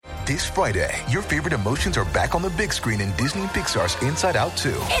This Friday, your favorite emotions are back on the big screen in Disney and Pixar's Inside Out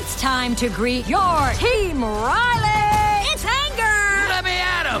 2. It's time to greet your Team Riley. It's anger. Let me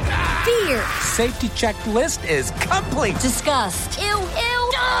at him. Fear. Safety checklist is complete. Disgust. Ew.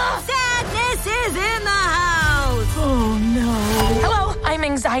 Sadness is in the house. Oh, no. Hello, I'm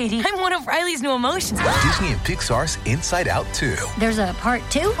anxiety. I'm one of Riley's new emotions. Disney and Pixar's Inside Out 2. There's a part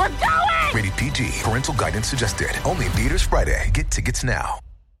 2? We're going! Rated PG. Parental guidance suggested. Only in theaters Friday. Get tickets now.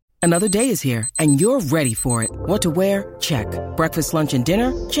 Another day is here, and you're ready for it. What to wear? Check. Breakfast, lunch, and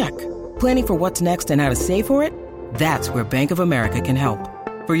dinner? Check. Planning for what's next and how to save for it? That's where Bank of America can help.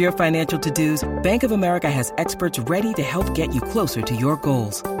 For your financial to-dos, Bank of America has experts ready to help get you closer to your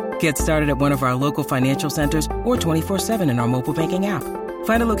goals. Get started at one of our local financial centers or 24/7 in our mobile banking app.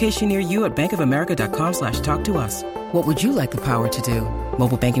 Find a location near you at bankofamerica.com/talktous. What would you like the power to do?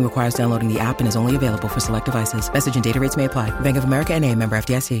 Mobile banking requires downloading the app and is only available for select devices. Message and data rates may apply. Bank of America N.A., member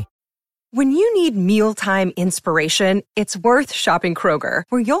FDIC. When you need mealtime inspiration, it's worth shopping Kroger,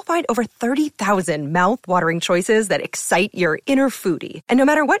 where you'll find over 30,000 mouth-watering choices that excite your inner foodie. And no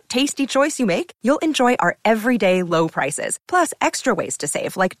matter what tasty choice you make, you'll enjoy our everyday low prices, plus extra ways to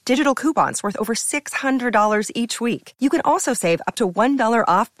save, like digital coupons worth over $600 each week. You can also save up to $1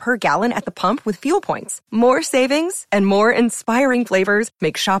 off per gallon at the pump with fuel points. More savings and more inspiring flavors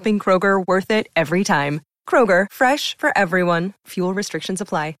make shopping Kroger worth it every time. Kroger, fresh for everyone. Fuel restrictions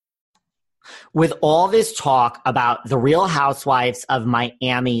apply. With all this talk about the Real Housewives of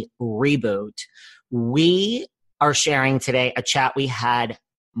Miami reboot, we are sharing today a chat we had a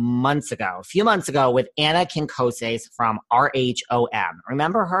few months ago with Anna Kinkoses from RHOM.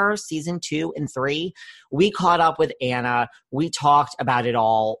 Remember her, season 2 and 3? We caught up with Anna. We talked about it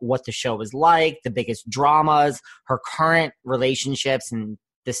all, what the show was like, the biggest dramas, her current relationships, and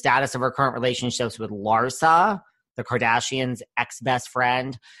the status of her current relationships with Larsa, the Kardashians' ex-best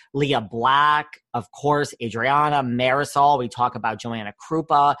friend, Leah Black, of course, Adriana, Marisol. We talk about Joanna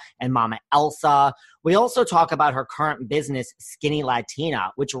Krupa and Mama Elsa. We also talk about her current business, Skinny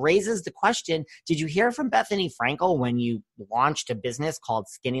Latina, which raises the question, did you hear from Bethany Frankel when you launched a business called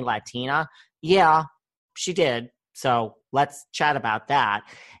Skinny Latina? Yeah, she did. So let's chat about that.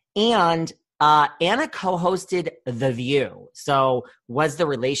 And Anna co-hosted The View. So was the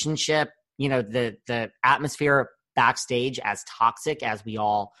relationship, the atmosphere backstage as toxic as we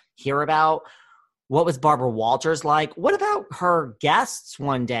all hear about? What was Barbara Walters like? What about her guests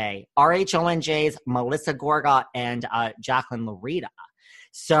one day? RHONJ's Melissa Gorga and Jacqueline Larita.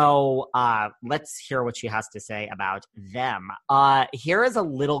 So let's hear what she has to say about them. Here is a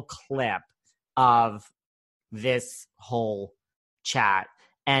little clip of this whole chat.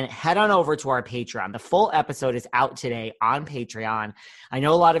 And head on over to our Patreon. The full episode is out today on Patreon. I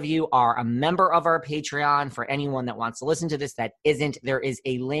know a lot of you are a member of our Patreon. For anyone that wants to listen to this that isn't, there is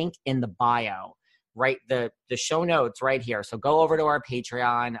a link in the bio, right? The show notes right here. So go over to our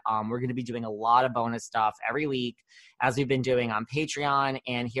Patreon. We're going to be doing a lot of bonus stuff every week, as we've been doing on Patreon.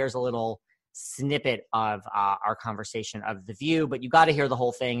 And here's a little snippet of our conversation of The View. But you got to hear the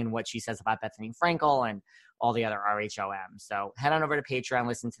whole thing and what she says about Bethany Frankel and all the other RHOM. So head on over to Patreon,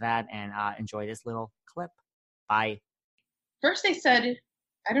 listen to that, and enjoy this little clip. Bye. First they said,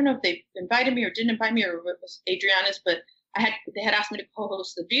 I don't know if they invited me or didn't invite me or it was Adriana's, but they had asked me to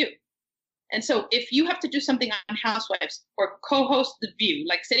co-host The View. And so if you have to do something on Housewives or co-host The View,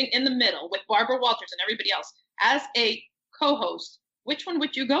 like sitting in the middle with Barbara Walters and everybody else as a co-host, which one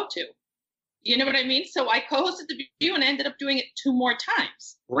would you go to? You know what I mean? So I co-hosted The View and I ended up doing it 2 more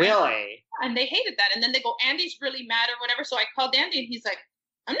times. Really? And they hated that. And then they go, Andy's really mad or whatever. So I called Andy and he's like,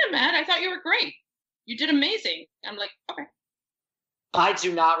 I'm not mad. I thought you were great. You did amazing. I'm like, okay. I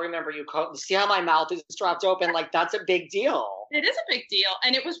do not remember you. See how my mouth is dropped open? Like, that's a big deal. It is a big deal.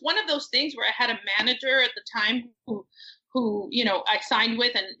 And it was one of those things where I had a manager at the time who I signed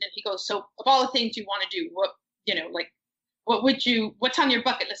with. And he goes, so of all the things you want to do, what's on your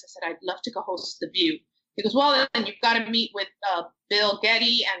bucket list? I said, I'd love to go host The View. He goes, well, then you've got to meet with Bill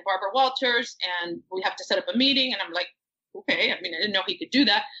Getty and Barbara Walters, and we have to set up a meeting. And I'm like, okay. I mean, I didn't know he could do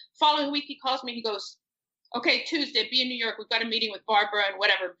that. Following week, he calls me. He goes, okay, Tuesday, be in New York. We've got a meeting with Barbara and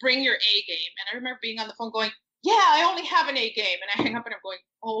whatever. Bring your A game. And I remember being on the phone going, yeah, I only have an A game. And I hang up and I'm going,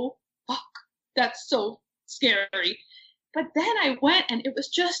 oh, fuck, that's so scary. But then I went and it was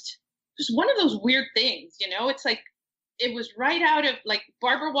just one of those weird things, It's like, it was right out of, like,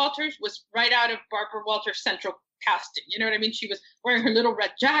 Barbara Walters was right out of Barbara Walters Central casting. You know what I mean? She was wearing her little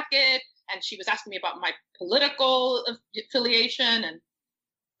red jacket and she was asking me about my political affiliation. And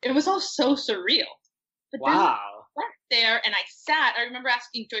it was all so surreal. But wow. Then I went there and I sat. I remember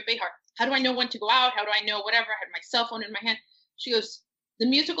asking Joy Behar, how do I know when to go out? How do I know whatever? I had my cell phone in my hand. She goes, the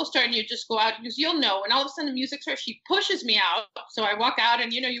music will start and you just go out because you'll know. And all of a sudden the music starts, she pushes me out. So I walk out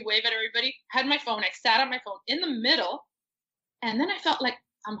and, you wave at everybody. I had my phone. I sat on my phone in the middle. And then I felt like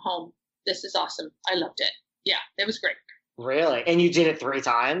I'm home. This is awesome. I loved it. Yeah, it was great. Really? And you did it 3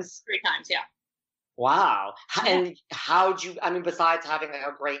 times? 3 times, yeah. Wow. And how'd you, besides having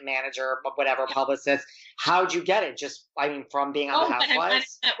a great manager, whatever, publicist, how'd you get it? Just, from being on the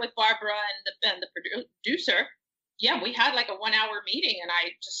Housewives? I met with Barbara and the producer. Yeah, we had like a 1-hour meeting and I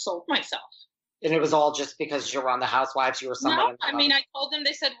just sold myself. And it was all just because you were on the Housewives, you were someone. No, I told them,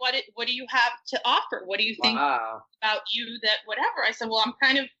 they said, what do you have to offer? What do you think about you that whatever? I said, well, I'm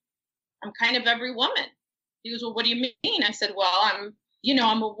kind of every woman. He goes, well, what do you mean? I said, well, I'm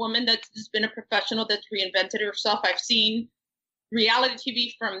a woman that's been a professional that's reinvented herself. I've seen reality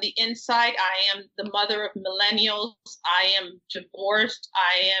TV from the inside. I am the mother of millennials. I am divorced.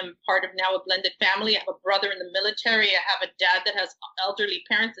 I am part of now a blended family. I have a brother in the military. I have a dad that has elderly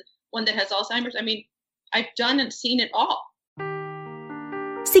parents, one that has Alzheimer's. I've done and seen it all.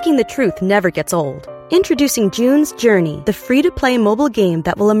 Seeking the truth never gets old. Introducing June's Journey, the free-to-play mobile game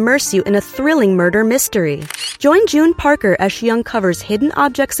that will immerse you in a thrilling murder mystery. Join June Parker as she uncovers hidden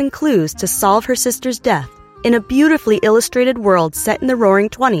objects and clues to solve her sister's death in a beautifully illustrated world set in the Roaring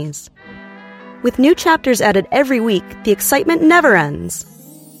 20s. With new chapters added every week, the excitement never ends.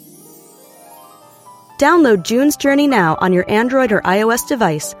 Download June's Journey now on your Android or iOS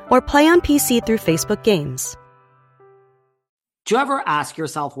device or play on PC through Facebook Games. Do you ever ask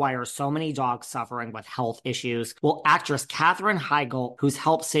yourself why are so many dogs suffering with health issues? Well, actress Katherine Heigl, who's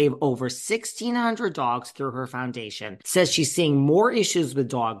helped save over 1,600 dogs through her foundation, says she's seeing more issues with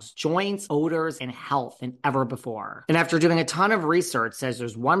dogs' joints, odors, and health than ever before. And after doing a ton of research, says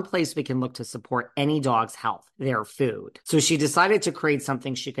there's one place we can look to support any dog's health, their food. So she decided to create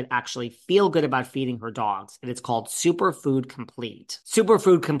something she could actually feel good about feeding her dogs, and it's called Superfood Complete.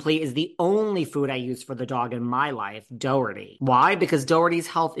 Superfood Complete is the only food I use for the dog in my life, Doherty. Why? Because Doherty's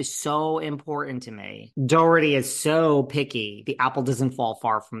health is so important to me. Doherty is so picky. The apple doesn't fall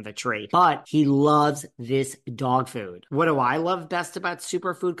far from the tree, but he loves this dog food. What do I love best about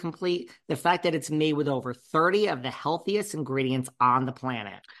Superfood Complete? The fact that it's made with over 30 of the healthiest ingredients on the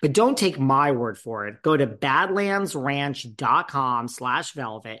planet. But don't take my word for it. Go to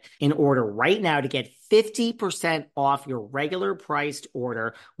badlandsranch.com/velvet and order right now to get 50% off your regular priced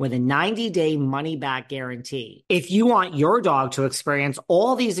order with a 90-day money-back guarantee. If you want your dog to experience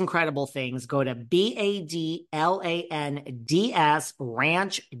all these incredible things, go to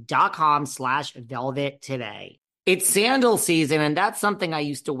badlandsranch.com/velvet today. It's sandal season, and that's something I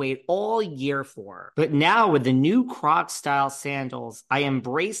used to wait all year for. But now with the new Crocs style sandals, I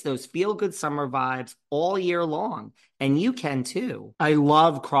embrace those feel-good summer vibes all year long. And you can too. I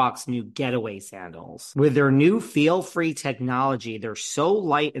love Crocs' new Getaway sandals. With their new feel-free technology, they're so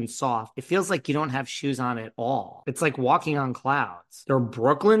light and soft, it feels like you don't have shoes on at all. It's like walking on clouds. They're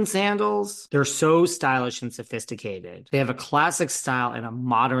Brooklyn sandals. They're so stylish and sophisticated. They have a classic style and a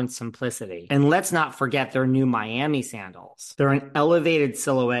modern simplicity. And let's not forget their new Miami sandals. They're an elevated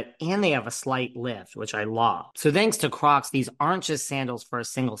silhouette and they have a slight lift, which I love. So thanks to Crocs, these aren't just sandals for a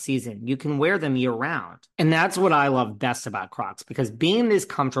single season. You can wear them year-round. And that's what I love best about Crocs, because being this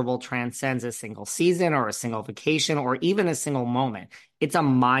comfortable transcends a single season or a single vacation or even a single moment. It's a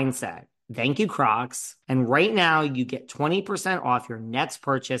mindset. Thank you, Crocs. And right now you get 20% off your next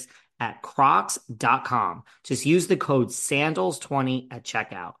purchase at crocs.com. Just use the code SANDALS20 at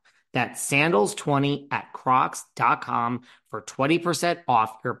checkout. That's SANDALS20 at crocs.com for 20%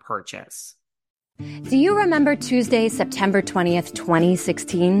 off your purchase. Do you remember Tuesday, September 20th,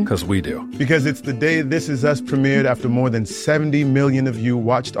 2016? Because we do. Because it's the day This Is Us premiered after more than 70 million of you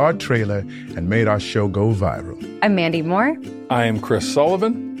watched our trailer and made our show go viral. I'm Mandy Moore. I am Chris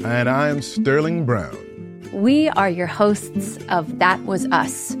Sullivan. And I am Sterling Brown. We are your hosts of That Was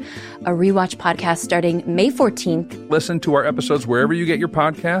Us, a rewatch podcast starting May 14th. Listen to our episodes wherever you get your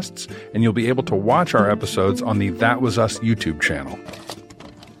podcasts, and you'll be able to watch our episodes on the That Was Us YouTube channel.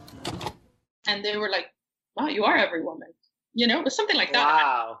 And they were like, wow, you are every woman. It was something like that.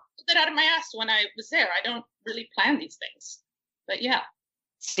 Wow. I put that out of my ass when I was there. I don't really plan these things. But yeah.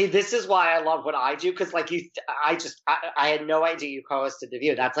 See, this is why I love what I do, because I had no idea you co-hosted The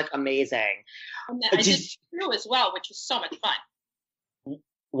View. That's amazing. And I did True as well, which was so much fun.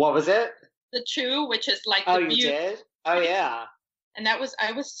 What was it? The True, which is like The View. You did? Oh, yeah. And I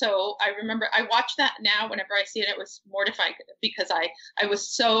remember I watch that now whenever I see it, it was mortifying because I was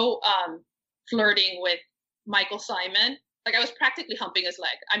so flirting with Michael Simon. Like I was practically humping his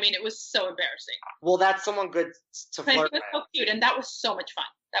leg. It was so embarrassing. Well, that's someone good to flirt with. He was so cute, and that was so much fun.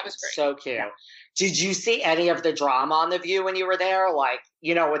 That was great. So cute. Yeah. Did you see any of the drama on The View when you were there? Like,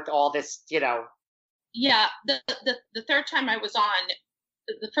 you know, with all this, you know. Yeah. The third time I was on,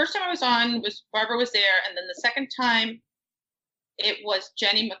 the first time I was on was Barbara was there. And then the second time it was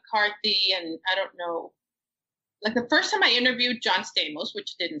Jenny McCarthy. And I don't know, like the first time I interviewed John Stamos,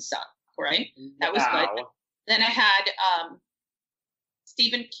 which didn't suck, right? That was good. Then I had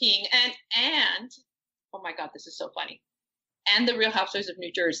Stephen King and oh my God, this is so funny. And the Real Housewives of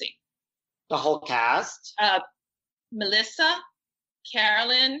New Jersey. The whole cast? Melissa,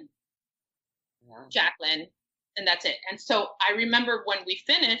 Carolyn, Jacqueline, and that's it. And so I remember when we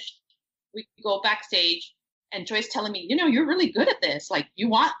finished, we go backstage and Joy's telling me, you know, you're really good at this. Like, you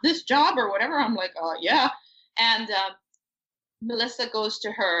want this job or whatever? I'm like, yeah. And Melissa goes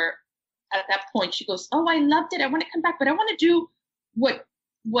to her at that point. She goes, oh, I loved it. I want to come back, but I want to do what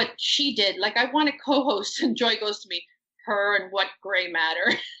she did. Like, I want to co-host. And Joy goes to me, her and What Gray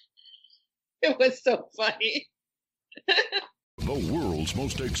Matter. It was so funny. The world's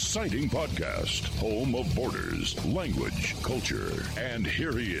most exciting podcast, home of borders, language, culture. And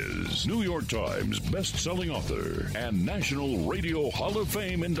here he is, New York Times best-selling author and National Radio Hall of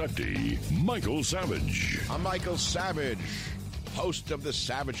Fame inductee, Michael Savage. I'm Michael Savage, host of the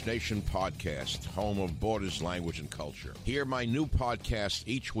Savage Nation podcast, home of borders, language, and culture. Hear my new podcast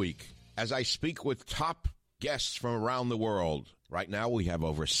each week as I speak with top guests from around the world. Right now, we have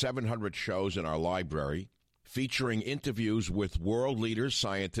over 700 shows in our library, featuring interviews with world leaders,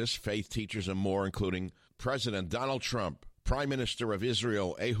 scientists, faith teachers, and more, including President Donald Trump, Prime Minister of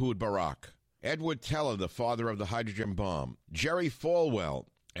Israel, Ehud Barak, Edward Teller, the father of the hydrogen bomb, Jerry Falwell,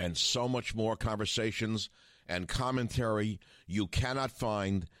 and so much more conversations and commentary you cannot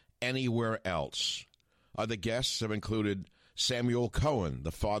find anywhere else. Other guests have included Samuel Cohen,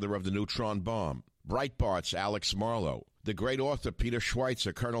 the father of the neutron bomb, Breitbart's Alex Marlow, the great author Peter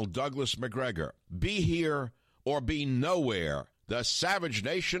Schweitzer, Colonel Douglas McGregor. Be here or be nowhere. The Savage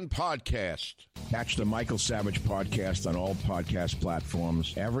Nation Podcast. Catch the Michael Savage Podcast on all podcast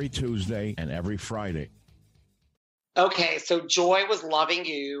platforms every Tuesday and every Friday. Okay, so Joy was loving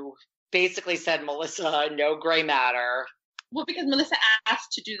you. Basically said, Melissa, no gray matter. Well, because Melissa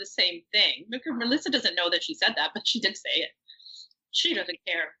asked to do the same thing. Because Melissa doesn't know that she said that, but she did say it. She doesn't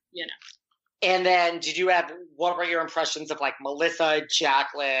care, you know. And then what were your impressions of like Melissa,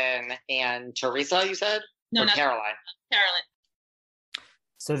 Jacqueline, and Teresa, you said? No, not Caroline. Caroline.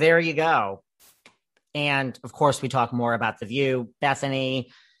 So there you go. And of course, we talk more about The View,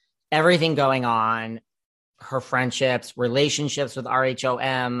 Bethany, everything going on, her friendships, relationships with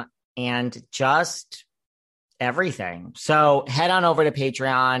RHOM, and just everything. So head on over to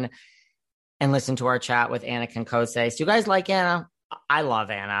Patreon and listen to our chat with Anna Concoses. Do you guys like Anna? I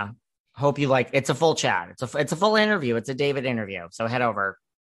love Anna. Hope you like. It's a full chat. It's a full interview. It's a David interview. So head over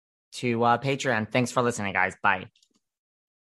to Patreon. Thanks for listening, guys. Bye.